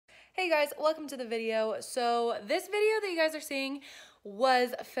Hey guys, welcome to the video. So this video that you guys are seeing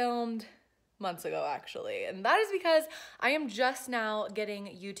was filmed months ago actually, and that is because I am just now getting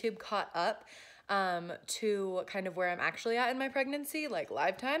YouTube caught up to kind of where I'm actually at in my pregnancy, like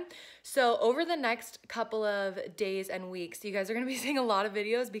live time. So over the next couple of days and weeks, you guys are gonna be seeing a lot of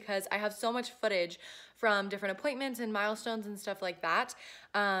videos because I have so much footage from different appointments and milestones and stuff like that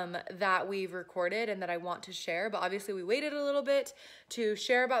that we've recorded and that I want to share. But obviously we waited a little bit to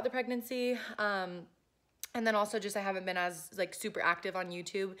share about the pregnancy. And then also just I haven't been as like super active on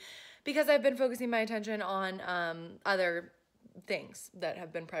YouTube because I've been focusing my attention on other things that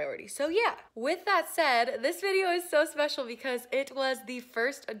have been priorities. So yeah, with that said, this video is so special because it was the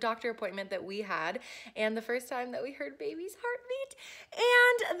first doctor appointment that we had and the first time that we heard baby's heartbeat,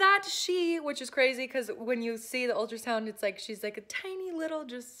 and that she, which is crazy because when you see the ultrasound, it's like she's like a tiny little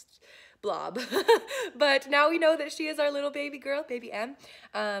just blob. But now we know that she is our little baby girl, baby M,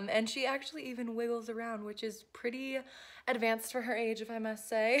 and she actually even wiggles around, which is pretty advanced for her age, if I must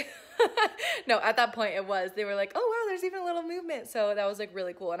say. No, at that point it was. They were like, oh wow, there's even a little movement. So that was like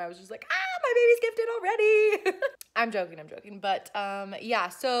really cool, and I was just like, ah, my baby's gifted already. I'm joking. But yeah,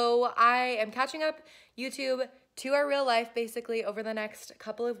 so I am catching up YouTube to our real life basically over the next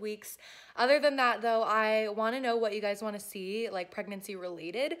couple of weeks. Other than that though, I want to know what you guys want to see, like pregnancy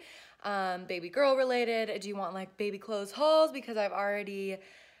related, baby girl related. Do you want like baby clothes hauls? Because I've already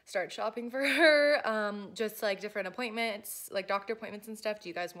started shopping for her. Just like different appointments, like doctor appointments and stuff. Do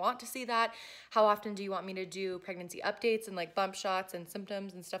you guys want to see that? How often do you want me to do pregnancy updates and like bump shots and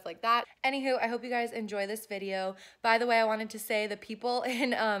symptoms and stuff like that? Anywho, I hope you guys enjoy this video. By the way, I wanted to say the people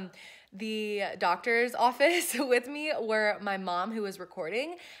in the doctor's office with me were my mom, who was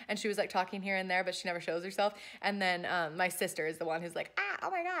recording, and she was like talking here and there, but she never shows herself. And then my sister is the one who's like, ah,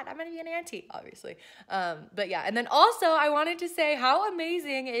 oh my God, I'm gonna be an auntie, obviously. But yeah, and then also I wanted to say how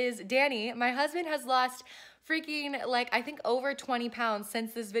amazing is Danny. My husband has lost freaking like I think over 20 pounds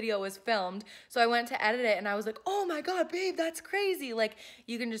since this video was filmed. So I went to edit it and I was like, oh my God, babe, that's crazy. Like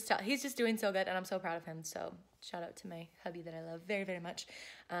you can just tell he's just doing so good, and I'm so proud of him. So shout out to my hubby that I love very, very much.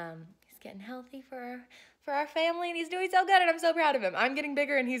 He's getting healthy for our family, and he's doing so good, and I'm so proud of him. I'm getting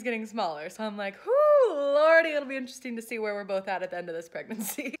bigger and he's getting smaller. So I'm like, whoo, Lordy, it'll be interesting to see where we're both at the end of this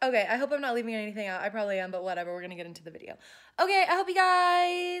pregnancy. Okay, I hope I'm not leaving anything out. I probably am, but whatever, we're gonna get into the video. Okay, I hope you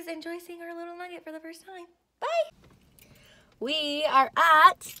guys enjoy seeing our little nugget for the first time. Bye! We are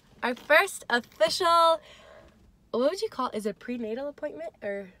at our first official, what would you call it? Is it prenatal appointment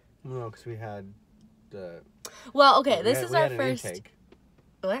or? No, because we had the... Well, okay, this is our first... Intake.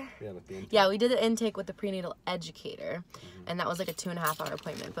 What? Yeah, we did the intake with the prenatal educator, and that was like a 2.5-hour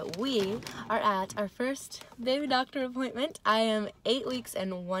appointment. But we are at our first baby doctor appointment. I am 8 weeks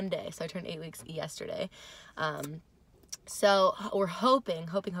and 1 day, so I turned 8 weeks yesterday. So we're hoping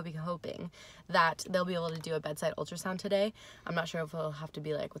that they'll be able to do a bedside ultrasound today. I'm not sure if it'll have to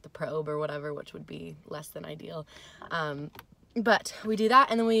be like with the probe or whatever, which would be less than ideal. But we do that,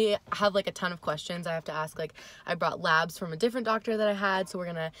 and then we have like a ton of questions I have to ask. Like I brought labs from a different doctor that I had, so we're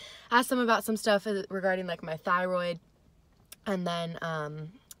gonna ask them about some stuff regarding like my thyroid. And then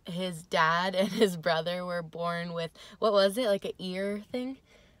his dad and his brother were born with, what was it, like an ear thing,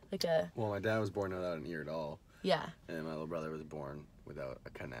 like a... Well, my dad was born without an ear at all. Yeah. And my little brother was born without a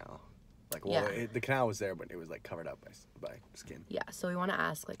canal. Like, well, yeah. The canal was there, but it was like covered up by skin. Yeah, so we want to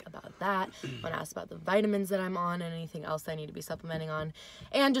ask like about that. We want to ask about the vitamins that I'm on and anything else I need to be supplementing on,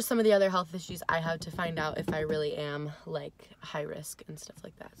 and just some of the other health issues I have to find out if I really am like high risk and stuff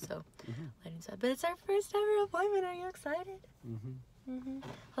like that. So, lighting side. But it's our first ever appointment. Are you excited?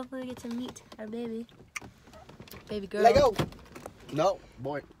 Hopefully we get to meet our baby girl. Let go. No,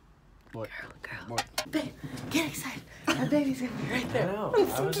 boy. Girl. Boy. Babe, get excited. Our baby's gonna be right there. I know.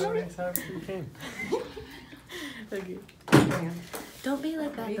 I was really excited before you came. Okay. Don't be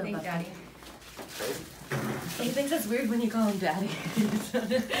like that. What do you think, Daddy? He thinks it's weird when you call him Daddy. I'm so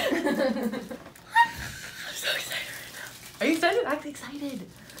excited right now. Are you excited? Act excited.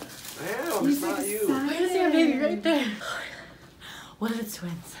 I am. It's not you. We're gonna see our baby right there. What if it's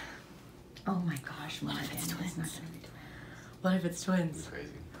twins? Oh my gosh, what if it's twins? What if it's twins? It's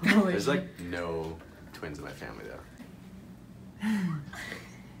crazy. Oh, there's like no twins in my family though.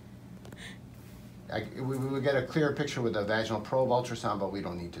 We would get a clearer picture with a vaginal probe ultrasound, but we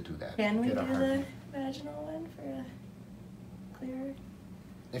don't need to do that. Can we do the vaginal one for a clearer?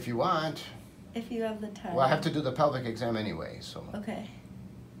 If you want. If you have the time. Well, I have to do the pelvic exam anyway, so. Okay.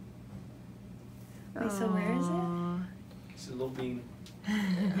 Wait, so where is it? It's a little bean. Yeah.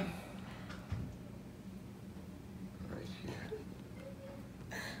 Right here.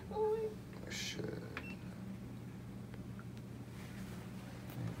 Should.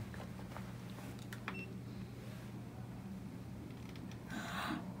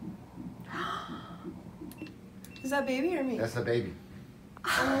 that baby or me? That's the baby.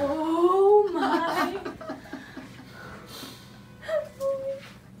 Oh my.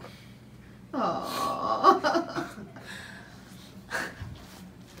 Aww.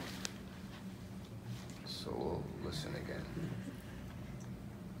 So we'll listen again.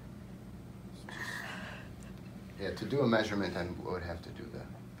 Yeah, to do a measurement, I would have to do the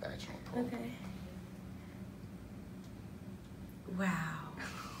vaginal probe. Okay. Wow.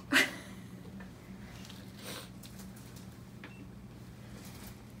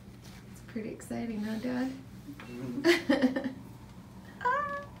 It's pretty exciting, huh, Dad?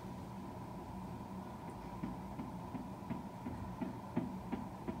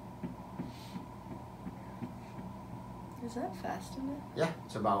 Is that fast enough? Yeah,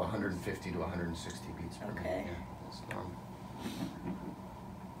 it's about 150 to 160 beats per minute. Okay. Yeah, that's normal.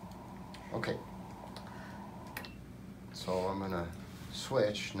 Okay. So I'm gonna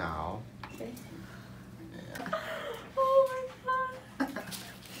switch now. Okay. Yeah. Oh my god.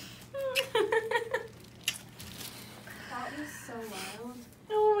 That was so wild.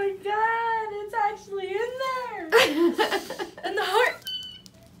 Oh my god, it's actually in there. And the heart.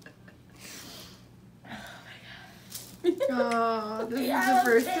 Oh, this is the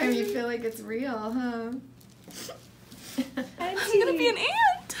first time you feel like it's real, huh? I'm gonna be an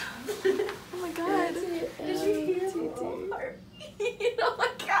ant. Oh my god. Did you hear the heartbeat? Oh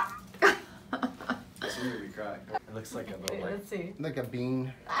my god. It's gonna be cry. It looks like a little like Let's see. Like a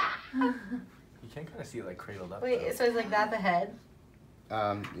bean. you can kind of see it like cradled up. Wait, though. so is like that the head?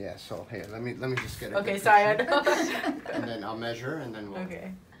 Yeah, so here, let me just get a Okay, good sorry, I picture. know. And then I'll measure and then we'll.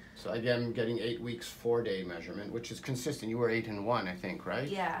 Okay. So again, I'm getting 8 weeks, 4-day measurement, which is consistent. You were 8 and 1, I think, right?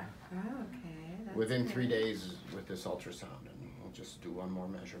 Yeah. Oh, okay. That's Within good. 3 days with this ultrasound, and we'll just do one more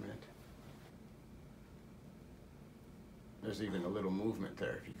measurement. There's even a little movement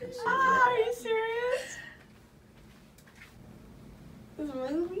there, if you can see. Are you serious? It's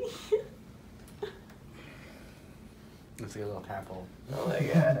moving. It's like a little tadpole. Oh my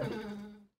god.